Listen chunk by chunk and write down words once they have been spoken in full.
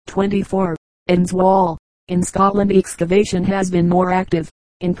24. Inns Wall. In Scotland excavation has been more active,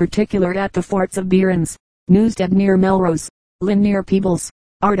 in particular at the forts of Beerens, Newstead near Melrose, Lynn near Peebles,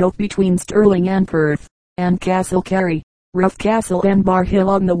 Ardoch between Stirling and Perth, and Castle Carey, Rough Castle and Bar Hill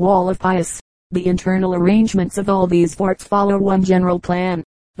on the Wall of Pious. The internal arrangements of all these forts follow one general plan,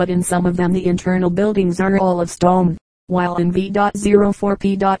 but in some of them the internal buildings are all of stone, while in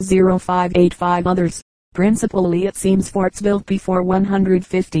V.04P.0585 others, principally it seems forts built before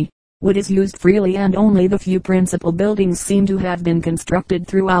 150, wood is used freely and only the few principal buildings seem to have been constructed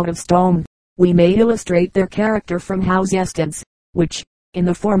throughout of stone. We may illustrate their character from Housesteads, which, in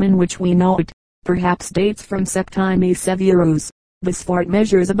the form in which we know it, perhaps dates from Septimius Severus. This fort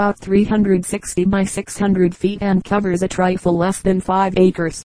measures about 360 by 600 feet and covers a trifle less than 5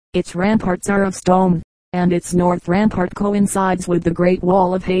 acres. Its ramparts are of stone, and its north rampart coincides with the Great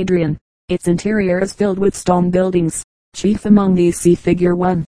Wall of Hadrian. Its interior is filled with stone buildings. Chief among these see figure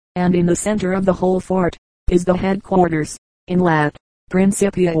 1, and in the center of the whole fort, is the headquarters, in Lat.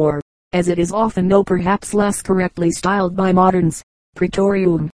 Principia, or, as it is often though perhaps less correctly styled by moderns,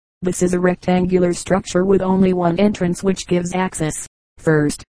 Praetorium. This is a rectangular structure with only one entrance which gives access,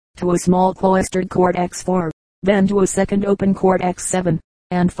 first, to a small cloistered court X4, then to a second open court X7,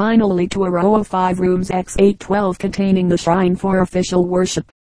 and finally to a row of 5 rooms X8-12 containing the shrine for official worship,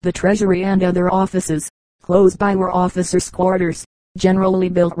 the treasury and other offices. Close by were officers' quarters, generally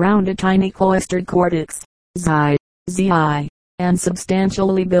built round a tiny cloistered court X, and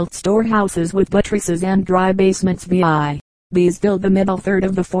substantially built storehouses with buttresses and dry basements VI. These filled the middle third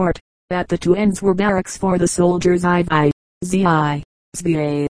of the fort. At the 2 ends were barracks for the soldiers IV.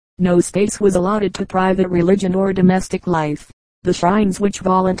 No space was allotted to private religion or domestic life. The shrines which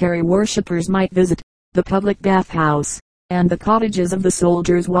voluntary worshippers might visit, the public bathhouse, and the cottages of the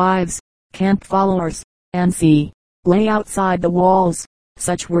soldiers' wives, camp followers, and lay outside the walls.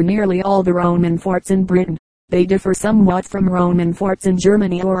 Such were nearly all the Roman forts in Britain. They differ somewhat from Roman forts in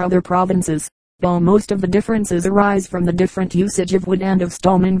Germany or other provinces, though most of the differences arise from the different usage of wood and of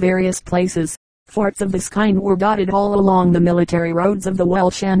stone in various places. Forts of this kind were dotted all along the military roads of the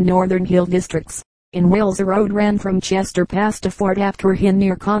Welsh and northern hill districts. In Wales a road ran from Chester past a fort at Caerhun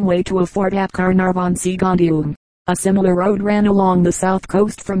near Conway to a fort at Carnarvon Seagondium. A similar road ran along the south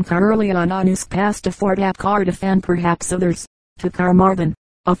coast from Caerleon on Usk past a fort at Cardiff and perhaps others, to Carmarthen.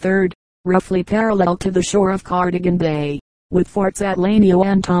 A third, roughly parallel to the shore of Cardigan Bay, with forts at Lanio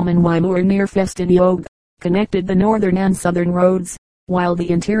and Tomenwymore near Festiniog, connected the northern and southern roads, while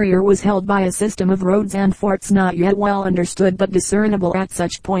the interior was held by a system of roads and forts not yet well understood but discernible at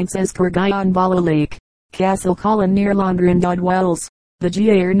such points as Cargyon Bala Lake, Castle Colin near Londrindod Wells, the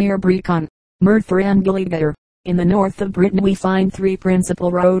Giair near Brecon, Merthyr and Gilligair. In the north of Britain we find 3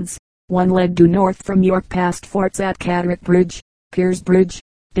 principal roads. One led due north from York past forts at Catterick Bridge, Piers Bridge,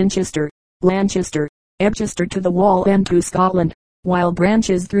 Winchester, Lancaster, Ebchester to the Wall and to Scotland, while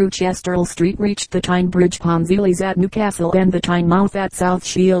branches through Chesterle Street reached the Tyne Bridge Ponzilles at Newcastle and the Tyne Mouth at South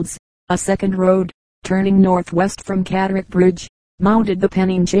Shields. A second road, turning northwest from Catterick Bridge, mounted the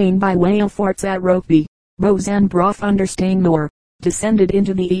Pennine Chain by way of forts at Rokeby, Bowes and Brough under Stainmore, descended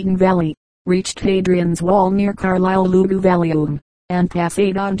into the Eton Valley, reached Hadrian's Wall near Carlisle Luguvallium, and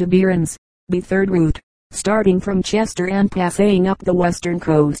passed on to Beerens. The third route, starting from Chester and passing up the western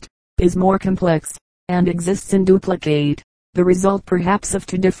coast, is more complex, and exists in duplicate, the result perhaps of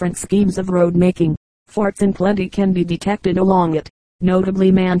 2 different schemes of road making. Forts in plenty can be detected along it,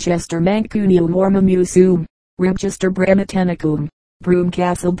 notably Manchester Mancunium or Mamusum, Ribchester Bremetenicum, Broome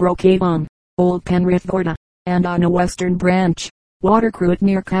Castle Brocavon, Old Penrith Gorda, and on a western branch, Watercruit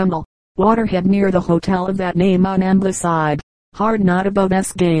near Campbell, Waterhead near the hotel of that name on Ambleside, Hardknott above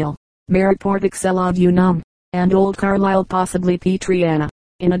Esgale, Maryport Exceladunum, and Old Carlisle possibly Petriana.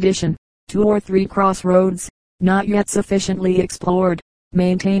 In addition, 2 or 3 crossroads, not yet sufficiently explored,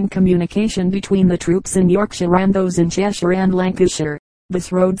 maintain communication between the troops in Yorkshire and those in Cheshire and Lancashire.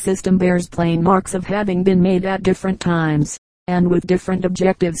 This road system bears plain marks of having been made at different times, and with different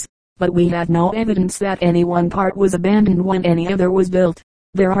objectives, but we have no evidence that any one part was abandoned when any other was built.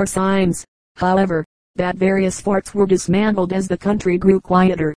 There are signs, however, that various forts were dismantled as the country grew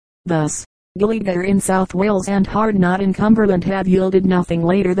quieter. Thus, Gilligair in South Wales and Hardknott in Cumberland have yielded nothing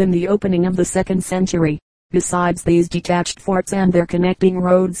later than the opening of the 2nd century. Besides these detached forts and their connecting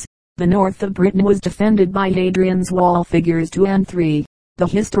roads, the north of Britain was defended by Hadrian's Wall figures 2 and 3. The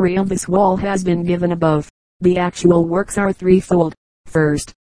history of this wall has been given above. The actual works are threefold.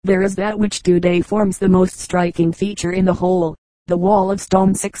 First, there is that which today forms the most striking feature in the whole, the wall of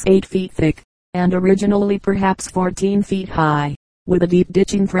stone 6-8 feet thick, and originally perhaps 14 feet high, with a deep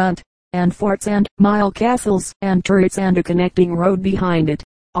ditch in front, and forts and mile castles and turrets and a connecting road behind it.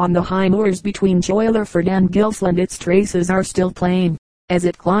 On the high moors between Choilerford and Gilsland its traces are still plain, as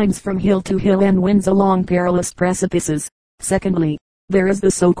it climbs from hill to hill and winds along perilous precipices. Secondly, there is the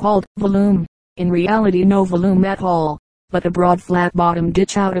so-called vallum, in reality no vallum at all, but a broad flat-bottomed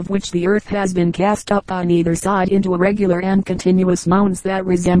ditch out of which the earth has been cast up on either side into irregular and continuous mounds that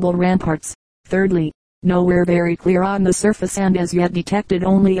resemble ramparts. Thirdly, nowhere very clear on the surface and as yet detected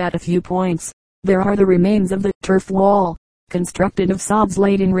only at a few points, there are the remains of the turf wall, constructed of sods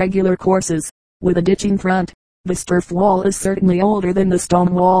laid in regular courses, with a ditch in front. This turf wall is certainly older than the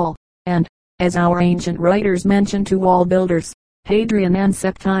stone wall, and, as our ancient writers mention two wall builders, Hadrian and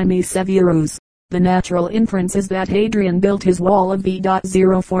Septimius Severus, the natural inference is that Hadrian built his wall of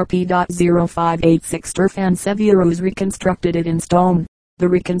B.04P.0586 turf and Severus reconstructed it in stone. The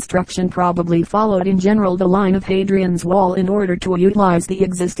reconstruction probably followed in general the line of Hadrian's wall in order to utilize the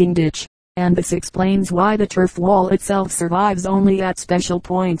existing ditch, and this explains why the turf wall itself survives only at special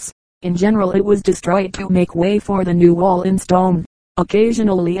points. In general it was destroyed to make way for the new wall in stone.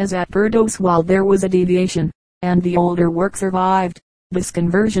 Occasionally, as at Birdoswald, there was a deviation, and the older work survived. This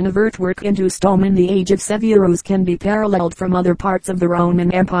conversion of earthwork into stone in the age of Severus can be paralleled from other parts of the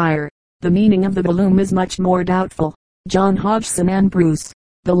Roman Empire. The meaning of the vallum is much more doubtful. John Hodgson and Bruce,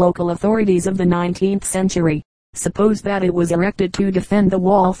 the local authorities of the 19th century, supposed that it was erected to defend the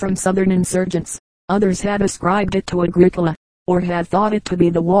wall from southern insurgents. Others had ascribed it to Agricola, or had thought it to be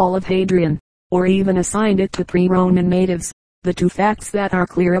the wall of Hadrian, or even assigned it to pre-Roman natives. The two facts that are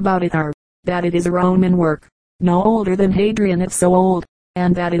clear about it are, that it is a Roman work, no older than Hadrian if so old,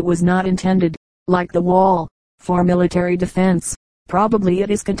 and that it was not intended, like the wall, for military defense. Probably it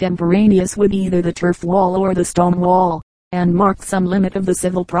is contemporaneous with either the turf wall or the stone wall, and marks some limit of the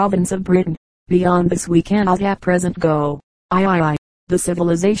civil province of Britain. Beyond this we cannot at present go. The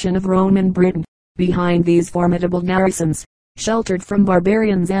civilization of Roman Britain, behind these formidable garrisons, sheltered from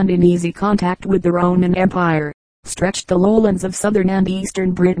barbarians and in easy contact with the Roman Empire, stretched the lowlands of southern and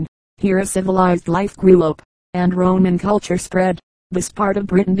eastern Britain. Here a civilized life grew up, and Roman culture spread. This part of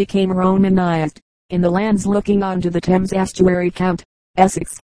Britain became Romanized. In the lands looking on to the Thames estuary, Kent,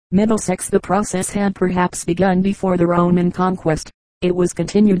 Essex, Middlesex, the process had perhaps begun before the Roman conquest. It was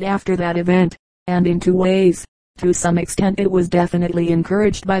continued after that event, and in two ways. To some extent it was definitely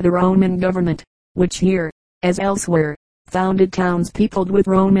encouraged by the Roman government, which here, as elsewhere, founded towns peopled with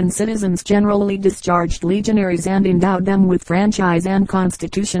Roman citizens, generally discharged legionaries and endowed them with franchise and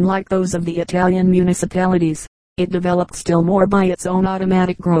constitution like those of the Italian municipalities. It developed still more by its own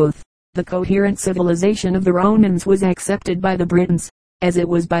automatic growth. The coherent civilization of the Romans was accepted by the Britons, as it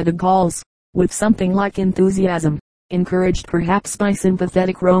was by the Gauls, with something like enthusiasm, encouraged perhaps by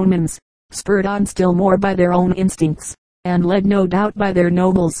sympathetic Romans, spurred on still more by their own instincts, and led no doubt by their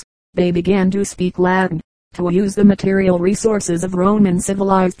nobles. They began to speak Latin, to use the material resources of Roman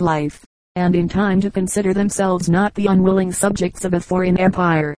civilized life, and in time to consider themselves not the unwilling subjects of a foreign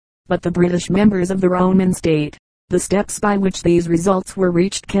empire, but the British members of the Roman state. The steps by which these results were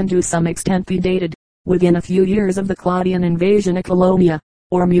reached can to some extent be dated. Within a few years of the Claudian invasion, a colonia,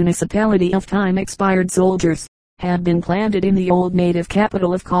 or municipality of time-expired soldiers, had been planted in the old native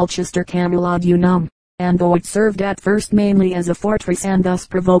capital of Colchester, Camalodunum, and though it served at first mainly as a fortress and thus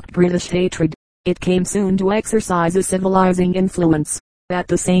provoked British hatred, it came soon to exercise a civilizing influence. At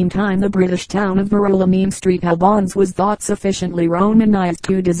the same time the British town of Barolame Street, Albans, was thought sufficiently Romanized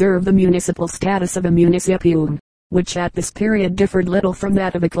to deserve the municipal status of a municipium, which at this period differed little from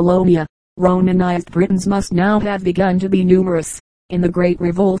that of a colonia. Romanized Britons must now have begun to be numerous. In the great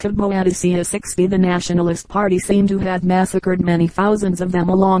revolt of Boadicea 60 the nationalist party seemed to have massacred many thousands of them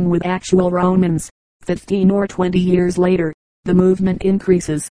along with actual Romans. 15 or 20 years later, the movement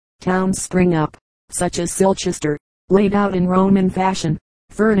increases. Towns spring up, such as Silchester, laid out in Roman fashion,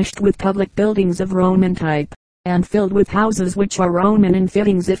 furnished with public buildings of Roman type, and filled with houses which are Roman in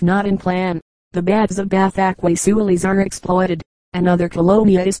fittings if not in plan. The baths of Bath Aquae Sulis are exploited. Another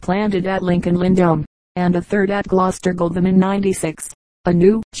colonia is planted at Lincoln Lindum, and a third at Gloucester Goldham in 96. A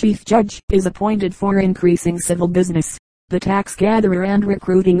new chief judge is appointed for increasing civil business. The tax gatherer and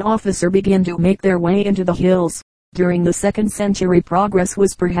recruiting officer begin to make their way into the hills. During the 2nd century progress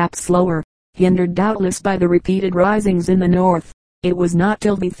was perhaps slower, hindered doubtless by the repeated risings in the north. It was not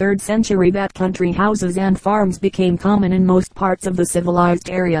till the 3rd century that country houses and farms became common in most parts of the civilized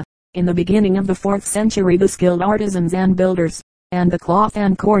area. In the beginning of the 4th century the skilled artisans and builders, and the cloth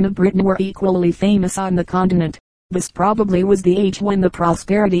and corn of Britain were equally famous on the continent. This probably was the age when the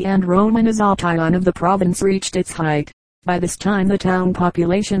prosperity and Romanization of the province reached its height. By this time the town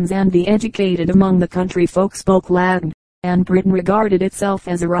populations and the educated among the country folk spoke Latin, and Britain regarded itself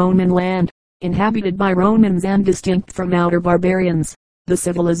as a Roman land, inhabited by Romans and distinct from outer barbarians. The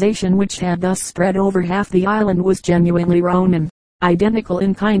civilization which had thus spread over half the island was genuinely Roman, identical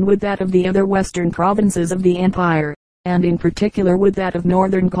in kind with that of the other western provinces of the empire, and in particular with that of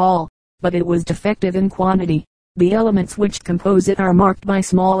northern Gaul, but it was defective in quantity. The elements which compose it are marked by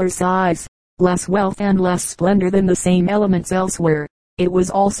smaller size, less wealth and less splendor than the same elements elsewhere. It was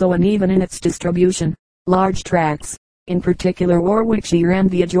also uneven in its distribution. Large tracts, in particular Warwickshire and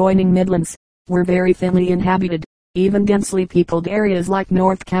the adjoining Midlands, were very thinly inhabited. Even densely peopled areas like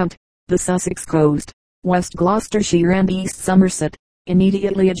North Kent, the Sussex coast, West Gloucestershire and East Somerset,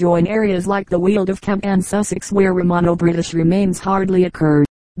 immediately adjoin areas like the Weald of Kent and Sussex where Romano-British remains hardly occurred.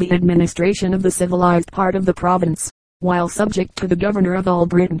 The administration of the civilized part of the province, while subject to the governor of all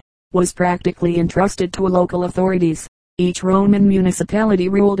Britain, was practically entrusted to local authorities. Each Roman municipality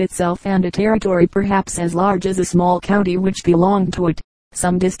ruled itself and a territory perhaps as large as a small county which belonged to it.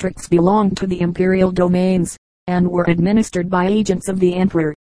 Some districts belonged to the imperial domains, and were administered by agents of the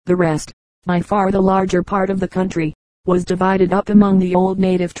emperor. The rest, by far the larger part of the country, was divided up among the old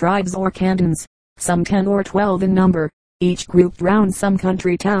native tribes or cantons, some 10 or 12 in number, each grouped round some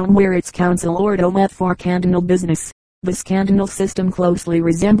country town where its council ordo met for cantonal business. This cantonal system closely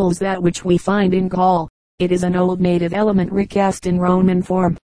resembles that which we find in Gaul. It is an old native element recast in Roman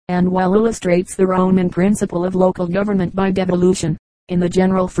form, and well illustrates the Roman principle of local government by devolution. In the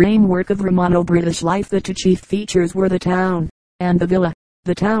general framework of Romano-British life the two chief features were the town, and the villa.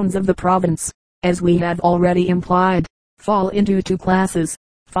 The towns of the province, as we have already implied, fall into two classes.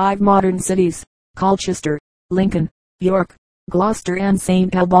 5 modern cities, Colchester, Lincoln, York, Gloucester and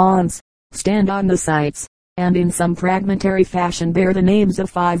St. Albans, stand on the sites, and in some fragmentary fashion bear the names of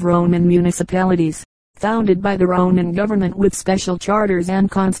 5 Roman municipalities, founded by the Roman government with special charters and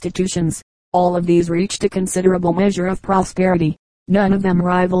constitutions. All of these reached a considerable measure of prosperity. None of them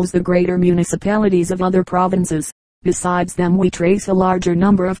rivals the greater municipalities of other provinces. Besides them we trace a larger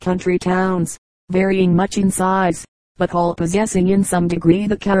number of country towns, varying much in size, but all possessing in some degree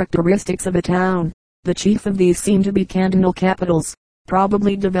the characteristics of a town. The chief of these seem to be cantonal capitals,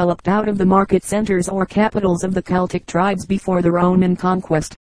 probably developed out of the market centers or capitals of the Celtic tribes before the Roman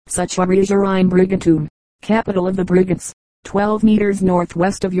conquest. Such are Rigerim Brigantum, capital of the Brigantes, 12 meters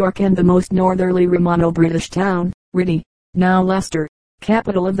northwest of York, and the most northerly Romano-British town, Ridley, now Leicester,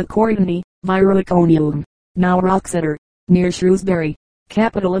 capital of the Cordoni, Viriconium, now Wroxeter, near Shrewsbury,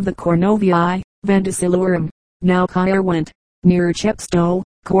 capital of the Cornovii, Ventisilium, now Caerwent, near Chepstow,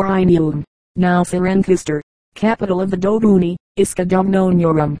 Corinium, now Cirencester, capital of the Doduni,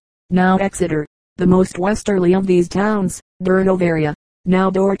 Iscadumnoniorum, now Exeter. The most westerly of these towns, Durnovaria, now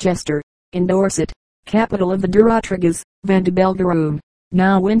Dorchester, in Dorset, capital of the Durotriges, Vendibelgarum,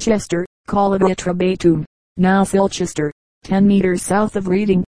 now Winchester, Colevetrabatum, now Filchester, 10 meters south of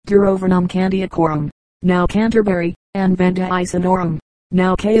Reading, Durovernum Cantiacorum, now Canterbury, and Venta Icenorum,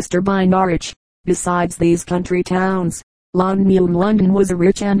 now Caistor by Norwich. Besides these country towns, London was a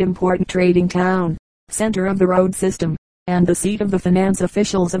rich and important trading town, center of the road system, and the seat of the finance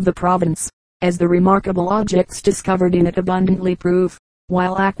officials of the province, as the remarkable objects discovered in it abundantly prove,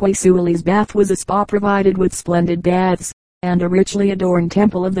 while Aquae Sulis Bath was a spa provided with splendid baths, and a richly adorned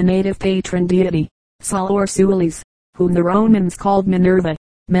temple of the native patron deity, Sol or Sulis, whom the Romans called Minerva.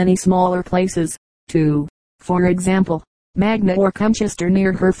 Many smaller places, too, for example, Magna or Cumchester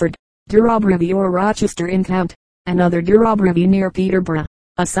near Hereford, Durobrivi or Rochester in Kent, another Durobrivi near Peterborough,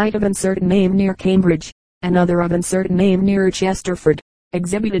 a site of uncertain name near Cambridge, another of uncertain name near Chesterford,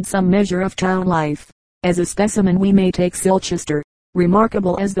 exhibited some measure of town life. As a specimen we may take Silchester,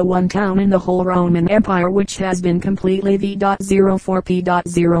 remarkable as the one town in the whole Roman Empire which has been completely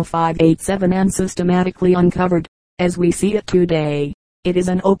v.04p.0587 and systematically uncovered, as we see it today. It is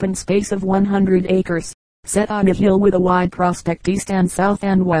an open space of 100 acres, set on a hill with a wide prospect east and south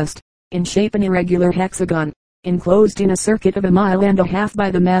and west, in shape an irregular hexagon, enclosed in a circuit of 1.5 miles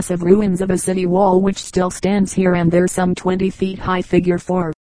by the massive ruins of a city wall which still stands here and there some 20 feet high. Figure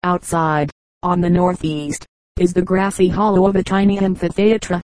 4. Outside, on the northeast, is the grassy hollow of a tiny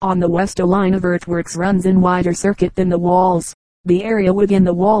amphitheatre. On the west a line of earthworks runs in wider circuit than the walls. The area within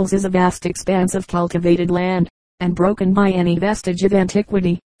the walls is a vast expanse of cultivated land, and broken by any vestige of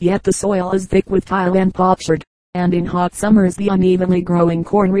antiquity, yet the soil is thick with tile and potsherd, and in hot summers the unevenly growing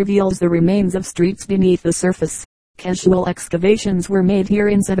corn reveals the remains of streets beneath the surface. Casual excavations were made here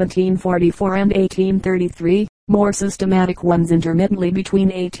in 1744 and 1833, more systematic ones intermittently between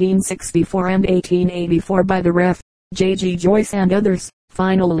 1864 and 1884 by the Rev. J. G. Joyce and others.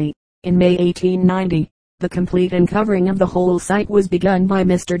 Finally, in May 1890, the complete uncovering of the whole site was begun by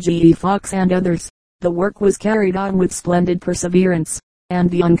Mr. G. E. Fox and others. The work was carried on with splendid perseverance, and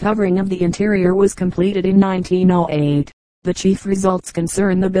the uncovering of the interior was completed in 1908. The chief results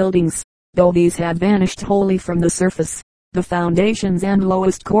concern the buildings, though these had vanished wholly from the surface. The foundations and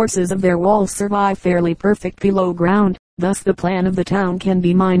lowest courses of their walls survive fairly perfect below ground, thus the plan of the town can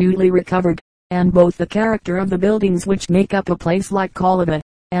be minutely recovered, and both the character of the buildings which make up a place like Kollava,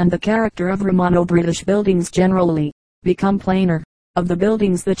 and the character of Romano-British buildings generally, become plainer. Of the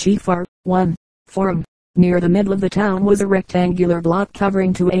buildings the chief are, 1. Forum. Near the middle of the town was a rectangular block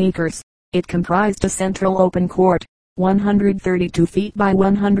covering 2 acres. It comprised a central open court, 132 feet by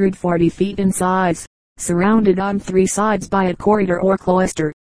 140 feet in size, surrounded on 3 sides by a corridor or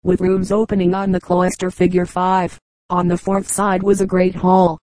cloister, with rooms opening on the cloister figure 5. On the 4th side was a great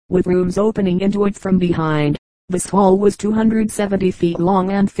hall, with rooms opening into it from behind. This hall was 270 feet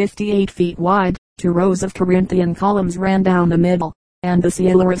long and 58 feet wide. 2 rows of Corinthian columns ran down the middle, and the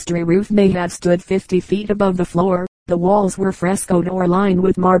clerestory roof may have stood 50 feet above the floor. The walls were frescoed or lined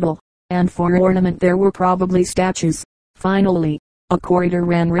with marble, and for ornament there were probably statues. Finally, a corridor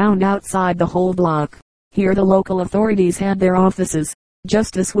ran round outside the whole block. Here the local authorities had their offices.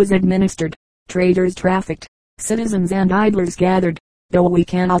 Justice was administered. Traders trafficked. Citizens and idlers gathered, though we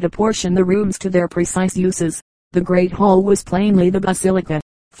cannot apportion the rooms to their precise uses. The great hall was plainly the basilica,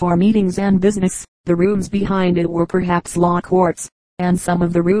 for meetings and business. The rooms behind it were perhaps law courts, and some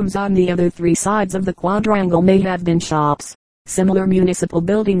of the rooms on the other 3 sides of the quadrangle may have been shops. Similar municipal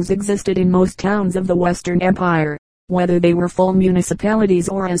buildings existed in most towns of the Western Empire, whether they were full municipalities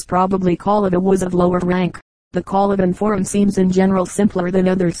or, as probably Kollava was, of lower rank. The Kollavan Forum seems in general simpler than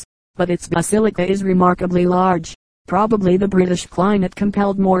others, but its basilica is remarkably large. Probably the British climate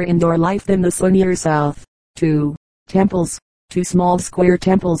compelled more indoor life than the sunnier south. 2. Temples. 2 small square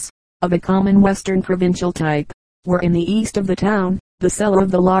temples, of a common western provincial type, were in the east of the town. The cellar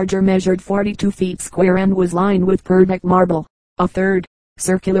of the larger measured 42 feet square and was lined with Purbeck marble. A third,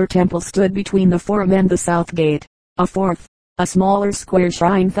 circular temple stood between the Forum and the south gate. A fourth, a smaller square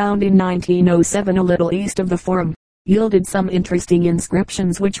shrine found in 1907 a little east of the Forum, yielded some interesting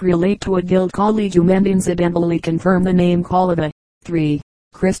inscriptions which relate to a guild collegium and incidentally confirm the name Kollava. 3.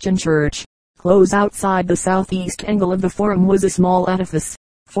 Christian church. Close outside the southeast angle of the Forum was a small edifice,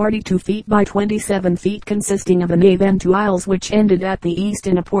 42 feet by 27 feet, consisting of a nave and 2 aisles which ended at the east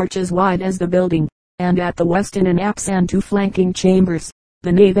in a porch as wide as the building, and at the west in an apse and 2 flanking chambers.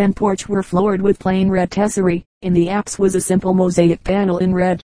 The nave and porch were floored with plain red tesserae. In the apse was a simple mosaic panel in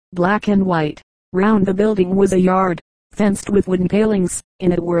red, black and white. Round the building was a yard, fenced with wooden palings.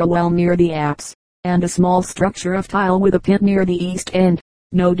 In it were a well near the apse, and a small structure of tile with a pit near the east end.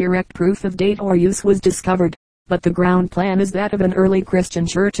 No direct proof of date or use was discovered, but the ground plan is that of an early Christian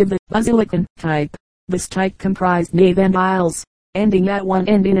church of the basilican type. This type comprised nave and aisles, ending at one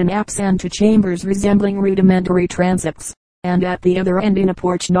end in an apse and 2 chambers resembling rudimentary transepts, and at the other end in a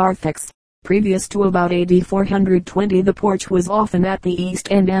porch narthex. Previous to about AD 420 the porch was often at the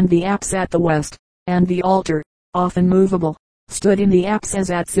east end and the apse at the west, and the altar, often movable, stood in the apse as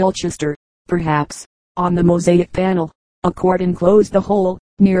at Silchester. Perhaps, on the mosaic panel, a court enclosed the whole.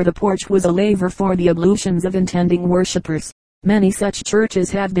 Near the porch was a laver for the ablutions of intending worshippers. Many such churches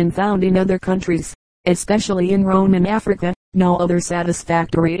have been found in other countries, especially in Roman Africa. No other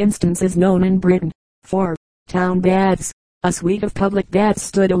satisfactory instance is known in Britain. 4. Town baths. A suite of public baths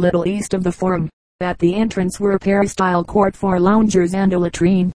stood a little east of the Forum. At the entrance were a peristyle court for loungers and a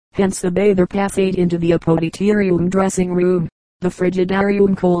latrine. Hence the bather passed into the apoditerium dressing room, the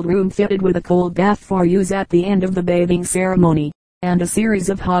frigidarium cold room fitted with a cold bath for use at the end of the bathing ceremony, and a series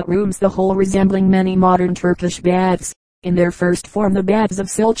of hot rooms, the whole resembling many modern Turkish baths. In their first form the baths of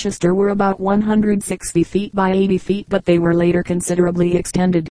Silchester were about 160 feet by 80 feet, but they were later considerably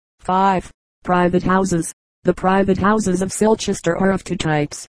extended. 5. Private houses. The private houses of Silchester are of 2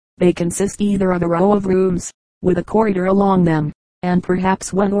 types. They consist either of a row of rooms, with a corridor along them, and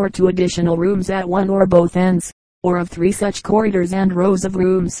perhaps 1 or 2 additional rooms at one or both ends, or of 3 such corridors and rows of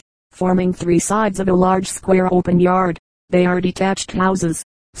rooms, forming 3 sides of a large square open yard. They are detached houses,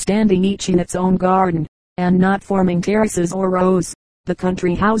 standing each in its own garden, and not forming terraces or rows. The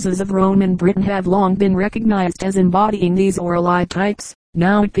country houses of Rome and Britain have long been recognized as embodying these or allied types.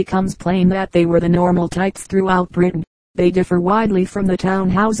 Now it becomes plain that they were the normal types throughout Britain. They differ widely from the town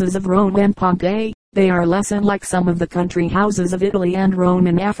houses of Rome and Pompeii. They are less unlike some of the country houses of Italy and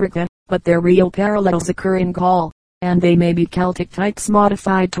Roman Africa, but their real parallels occur in Gaul, and they may be Celtic types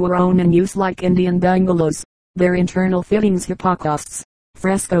modified to Roman use like Indian bungalows. Their internal fittings, hypocausts,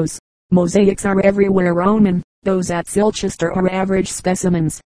 frescoes, mosaics are everywhere Roman. Those at Silchester are average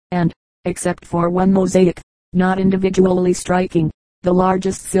specimens, and, except for 1 mosaic, not individually striking. The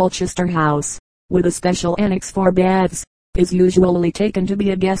largest Silchester house, with a special annex for baths, is usually taken to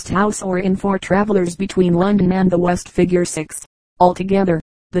be a guest house or inn for travelers between London and the West. Figure 6. Altogether,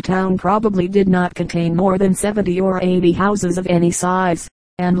 the town probably did not contain more than 70 or 80 houses of any size,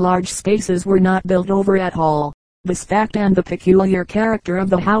 and large spaces were not built over at all. This fact and the peculiar character of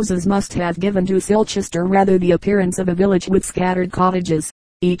the houses must have given to Silchester rather the appearance of a village with scattered cottages,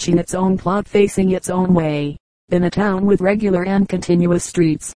 each in its own plot facing its own way, than a town with regular and continuous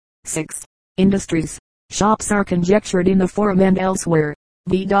streets. 6. Industries. Shops are conjectured in the Forum and elsewhere,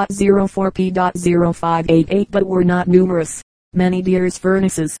 v.04p.0588, but were not numerous. Many Deer's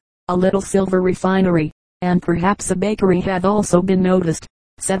furnaces, a little silver refinery, and perhaps a bakery had also been noticed.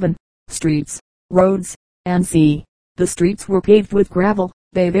 7. Streets, roads, and sea. The streets were paved with gravel.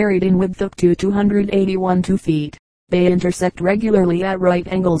 They varied in width up to 281 feet. They intersect regularly at right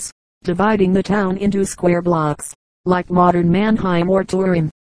angles, dividing the town into square blocks, like modern Mannheim or Turin,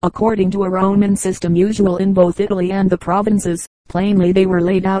 according to a Roman system usual in both Italy and the provinces. Plainly they were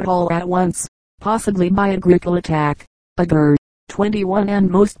laid out all at once, possibly by Agricola attack. Agurd, 21, and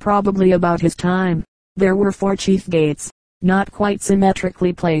most probably about his time. There were 4 chief gates, not quite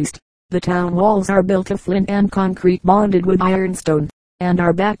symmetrically placed. The town walls are built of flint and concrete bonded with ironstone, and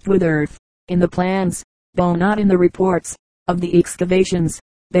are backed with earth. In the plans, though not in the reports, of the excavations,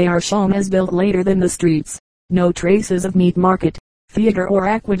 they are shown as built later than the streets. No traces of meat market, theatre or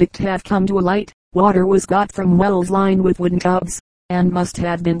aqueduct have come to light. Water was got from wells lined with wooden tubs, and must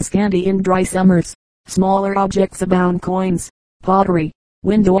have been scanty in dry summers. Smaller objects abound: coins, pottery,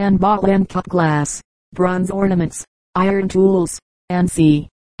 window and bottle and cut glass, bronze ornaments, iron tools, and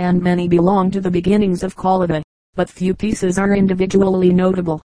many belong to the beginnings of Collada, but few pieces are individually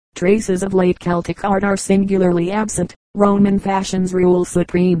notable. Traces of late Celtic art are singularly absent. Roman fashions rule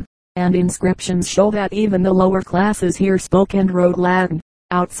supreme, and inscriptions show that even the lower classes here spoke and wrote Latin.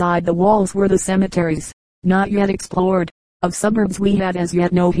 Outside the walls were the cemeteries, not yet explored. Of suburbs we had as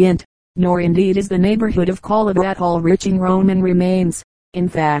yet no hint, nor indeed is the neighborhood of Collada at all rich in Roman remains. In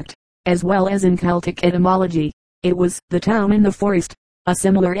fact, as well as in Celtic etymology, it was the town in the forest. A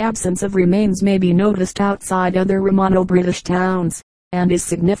similar absence of remains may be noticed outside other Romano-British towns, and is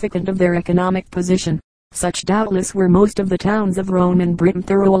significant of their economic position. Such doubtless were most of the towns of Roman Britain,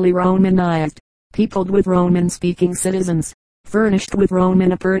 thoroughly Romanized, peopled with Roman-speaking citizens, furnished with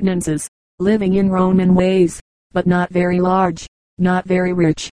Roman appurtenances, living in Roman ways, but not very large, not very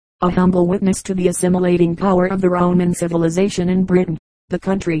rich. A humble witness to the assimilating power of the Roman civilization in Britain. The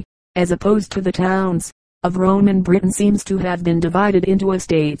country, as opposed to the towns, of Roman Britain seems to have been divided into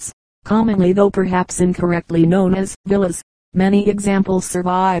estates, commonly though perhaps incorrectly known as villas. Many examples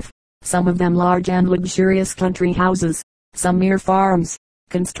survive, some of them large and luxurious country houses, some mere farms,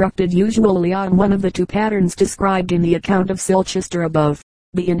 constructed usually on one of the 2 patterns described in the account of Silchester above.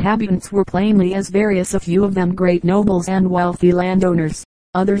 The inhabitants were plainly as various, a few of them great nobles and wealthy landowners,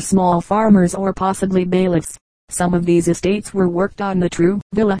 others small farmers or possibly bailiffs. Some of these estates were worked on the true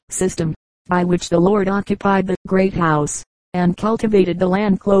villa system, by which the lord occupied the great house, and cultivated the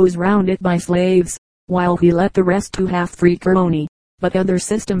land close round it by slaves, while he let the rest to half-free crony. But other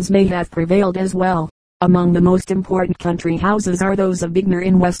systems may have prevailed as well. Among the most important country houses are those of Bignor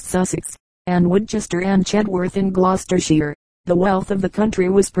in West Sussex, and Woodchester and Chedworth in Gloucestershire. The wealth of the country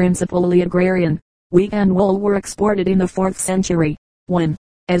was principally agrarian. Wheat and wool were exported in the 4th century, when,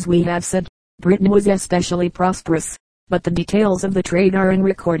 as we have said, Britain was especially prosperous, but the details of the trade are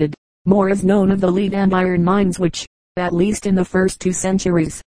unrecorded. More is known of the lead and iron mines which, at least in the first 2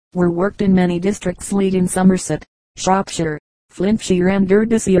 centuries, were worked in many districts: lead in Somerset, Shropshire, Flintshire and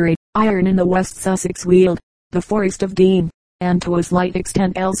Derbyshire, iron in the West Sussex Weald, the Forest of Dean, and to a slight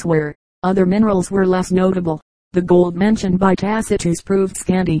extent elsewhere. Other minerals were less notable. The gold mentioned by Tacitus proved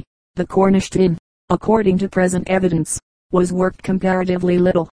scanty. The Cornish tin, according to present evidence, was worked comparatively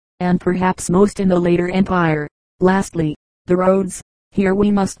little, and perhaps most in the later empire. Lastly, the roads. Here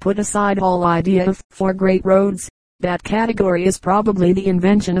we must put aside all idea of 4 great roads. That category is probably the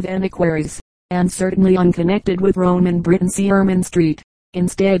invention of antiquaries, and certainly unconnected with Roman Britain. See Ermine Street.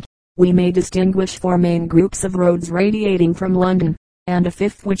 Instead, we may distinguish 4 main groups of roads radiating from London, and a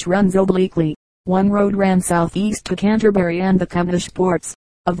 5th which runs obliquely. One road ran southeast to Canterbury and the Kentish ports,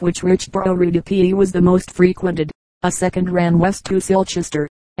 of which Richborough Rue de Puy was the most frequented. A second ran west to Silchester,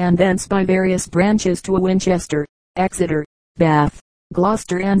 and thence by various branches to Winchester, Exeter, Bath,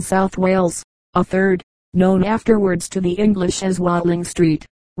 Gloucester and South Wales. A third, known afterwards to the English as Watling Street,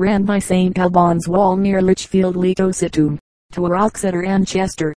 ran by St. Albans Wall near Lichfield Lecositum, to Wroxeter and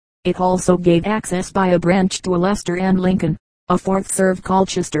Chester. It also gave access by a branch to Leicester and Lincoln. A 4th served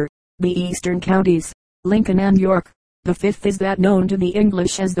Colchester, the eastern counties, Lincoln and York. The 5th is that known to the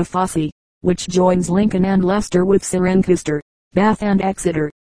English as the Fosse, which joins Lincoln and Leicester with Cirencester, Bath and Exeter.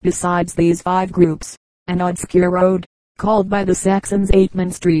 Besides these 5 groups, an obscure road, called by the Saxons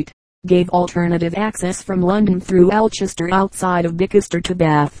Apeman Street, gave alternative access from London through Alchester outside of Bicester to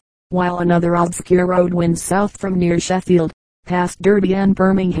Bath, while another obscure road winds south from near Sheffield, past Derby and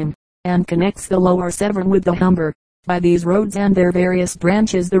Birmingham, and connects the lower Severn with the Humber. By these roads and their various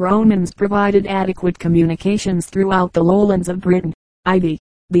branches the Romans provided adequate communications throughout the lowlands of Britain.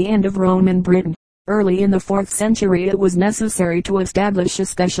 The end of Roman Britain. Early in the 4th century it was necessary to establish a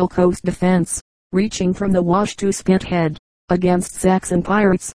special coast defense, reaching from the Wash to Spithead, against Saxon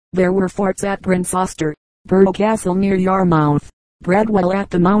pirates. There were forts at Brinsauster, Burdow Castle near Yarmouth, Bradwell at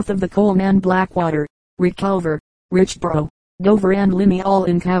the mouth of the Colne and Blackwater, Reculver, Richborough, Dover and Linney all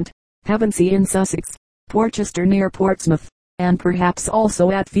in Kent, Pevensey in Sussex, Porchester near Portsmouth, and perhaps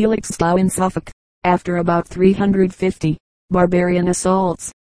also at Felixstowe in Suffolk. After about 350 barbarian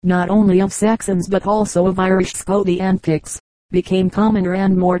assaults, not only of Saxons but also of Irish Scoti and Picts, became commoner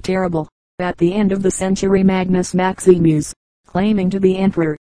and more terrible. At the end of the century Magnus Maximus, claiming to be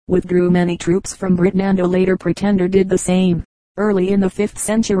emperor, withdrew many troops from Britain, and a later pretender did the same. Early in the 5th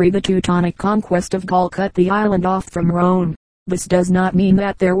century the Teutonic conquest of Gaul cut the island off from Rome. This does not mean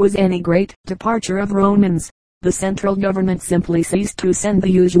that there was any great departure of Romans. The central government simply ceased to send the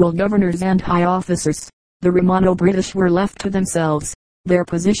usual governors and high officers. The Romano-British were left to themselves. Their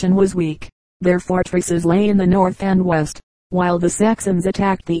position was weak. Their fortresses lay in the north and west, while the Saxons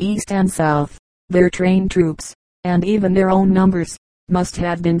attacked the east and south. Their trained troops, and even their own numbers, must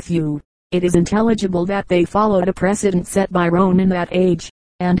have been few. It is intelligible that they followed a precedent set by Rome in that age,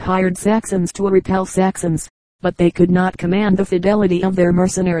 and hired Saxons to repel Saxons. But they could not command the fidelity of their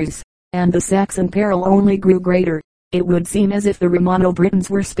mercenaries, and the Saxon peril only grew greater. It would seem as if the Romano-Britons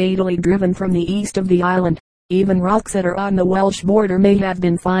were speedily driven from the east of the island. Even Wroxeter on the Welsh border may have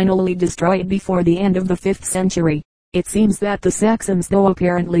been finally destroyed before the end of the 5th century. It seems that the Saxons, though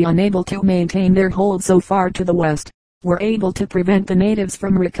apparently unable to maintain their hold so far to the west, were able to prevent the natives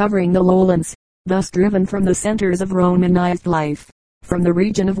from recovering the lowlands, thus driven from the centers of Romanized life, from the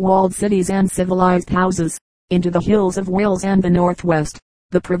region of walled cities and civilized houses, into the hills of Wales and the northwest.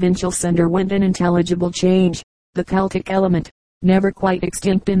 The provincials underwent an intelligible change. The Celtic element, never quite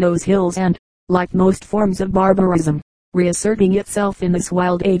extinct in those hills and, like most forms of barbarism, reasserting itself in this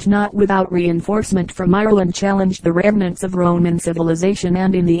wild age not without reinforcement from Ireland, challenged the remnants of Roman civilization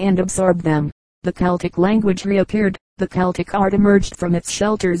and in the end absorbed them. The Celtic language reappeared. The Celtic art emerged from its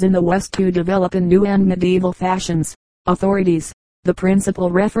shelters in the west to develop in new and medieval fashions. Authorities. The principal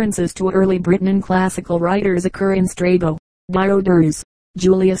references to early Britain in classical writers occur in Strabo, Diodorus,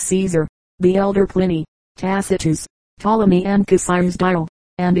 Julius Caesar, the elder Pliny, Tacitus, Ptolemy and Cassius Dio,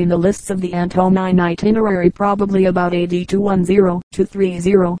 and in the lists of the Antonine Itinerary probably about AD 210 to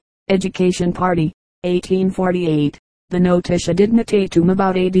 30. Education Party, 1848. The Notitia Dignitatum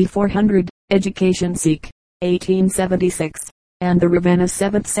about AD 400. Education Sikh, 1876. And the Ravenna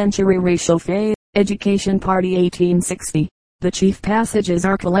 7th century Réchauffé, Education Party, 1860. The chief passages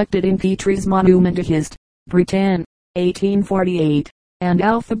are collected in Petrie's Monument to Hist. Britann, 1848, and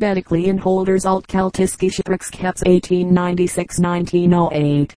alphabetically in Holder's Alt Celtische Schriftsketts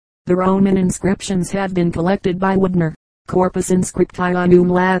 1896-1908. The Roman inscriptions have been collected by Woodner, Corpus Inscriptionum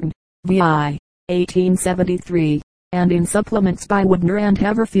Latin, vi. 1873, and in supplements by Woodner and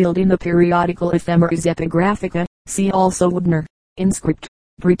Haverfield in the periodical Ephemeris Epigraphica. See also Woodner, Inscript,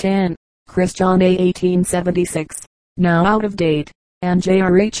 Britann, Christiane 1876. Now out of date, and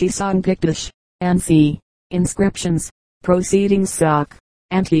J.R.H. Song Pictish, and C. Inscriptions, Proceedings Stock,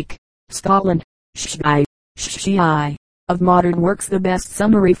 Antique, Scotland, Shii. Of modern works the best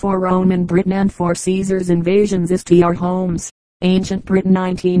summary for Roman Britain and for Caesar's invasions is T.R. Holmes, Ancient Britain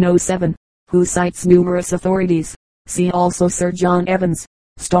 1907, who cites numerous authorities. See also Sir John Evans,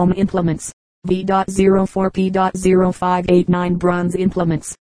 Stone Implements, V.04P.0589 Bronze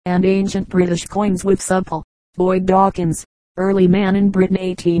Implements, and Ancient British Coins with Supple. Boyd Dawkins, Early Man in Britain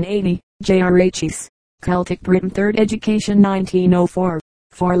 1880, J.R.H.'s, Celtic Britain 3rd Education 1904,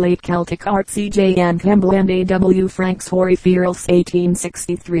 for Late Celtic Art C.J. Ann Kemble and A.W. Franks Hoary Fearles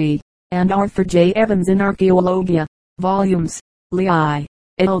 1863, and Arthur J. Evans in Archaeologia, volumes, Lea,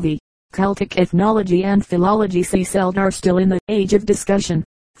 L.V., Celtic Ethnology and Philology C. Celt are still in the age of discussion.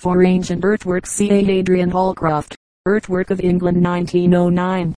 For ancient earthworks see A. Adrian Holcroft, Earthwork of England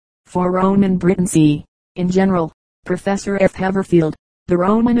 1909, for Roman Britain see. In general, Professor F. Haverfield, The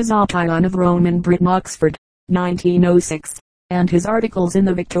Roman Isoption of Roman Britain, Oxford, 1906, and his articles in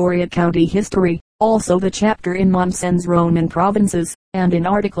the Victoria County History, also the chapter in Monsen's Roman Provinces, and an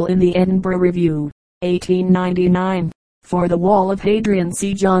article in the Edinburgh Review, 1899. For the Wall of Hadrian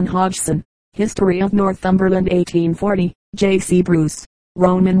see John Hodgson, History of Northumberland 1840, J.C. Bruce.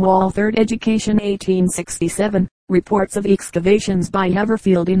 Roman Wall 3rd Education 1867. Reports of excavations by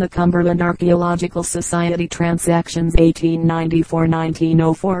Haverfield in the Cumberland Archaeological Society Transactions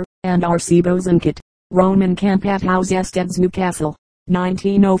 1894-1904, and R.C. Bosanquet. Roman Camp at Housesteads, Newcastle,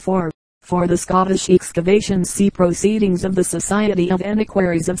 1904. For the Scottish excavations see Proceedings of the Society of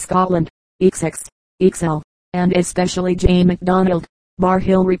Antiquaries of Scotland, XX, XL, and especially J. MacDonald. Bar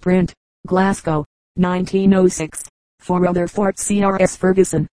Hill reprint, Glasgow, 1906. For other forts see R.S.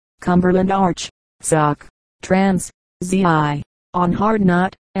 Ferguson, Cumberland Arch, Soc. Trans. Z.I. on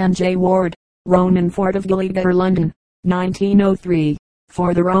Hardknott, and J. Ward, Roman Fort of Gillygar, London, 1903.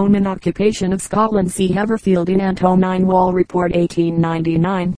 For the Roman occupation of Scotland see Haverfield in Antonine Wall Report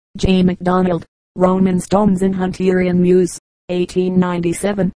 1899, J. MacDonald, Roman Stones in Hunterian Mews,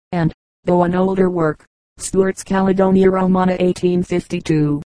 1897, and, though an older work, Stewart's Caledonia Romana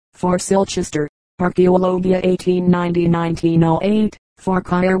 1852. For Silchester, Archaeologia 1890-1908, for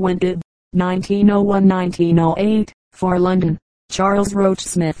Caerwentid, 1901-1908, for London, Charles Roach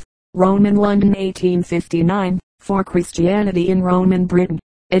Smith, Roman London 1859, for Christianity in Roman Britain,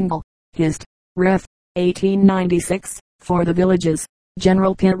 Engel, Hist. Ref. 1896, for the villages,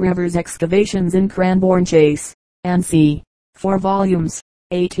 General Pitt Rivers excavations in Cranbourne Chase, and C. For volumes,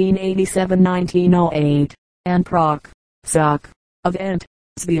 1887-1908, and Proc. Soc. of Ent.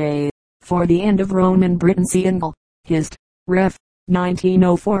 Sba. For the end of Roman Britain see Engel, Hist. Ref.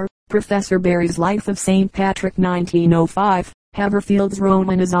 1904, Professor Barry's Life of St. Patrick 1905, Haverfield's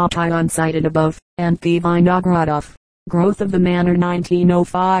Romanization cited above, and the Vinogradov, Growth of the Manor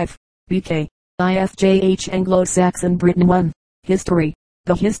 1905, B.K. IFJH Anglo-Saxon Britain 1. History.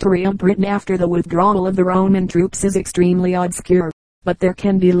 The history of Britain after the withdrawal of the Roman troops is extremely obscure, but there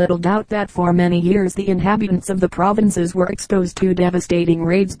can be little doubt that for many years the inhabitants of the provinces were exposed to devastating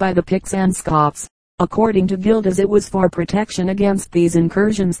raids by the Picts and Scots. According to Gildas, it was for protection against these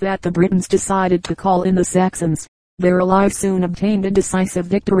incursions that the Britons decided to call in the Saxons. Their allies soon obtained a decisive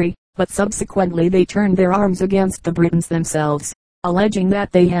victory, but subsequently they turned their arms against the Britons themselves, alleging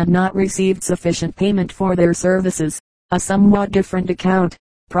that they had not received sufficient payment for their services. A somewhat different account,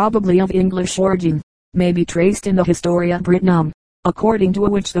 probably of English origin, may be traced in the Historia Brittonum, according to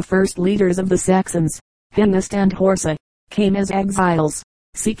which the first leaders of the Saxons, Hengist and Horsa, came as exiles,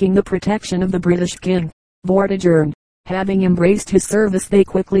 seeking the protection of the British king, Vortigern. Having embraced his service they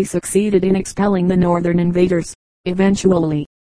quickly succeeded in expelling the northern invaders. Eventually,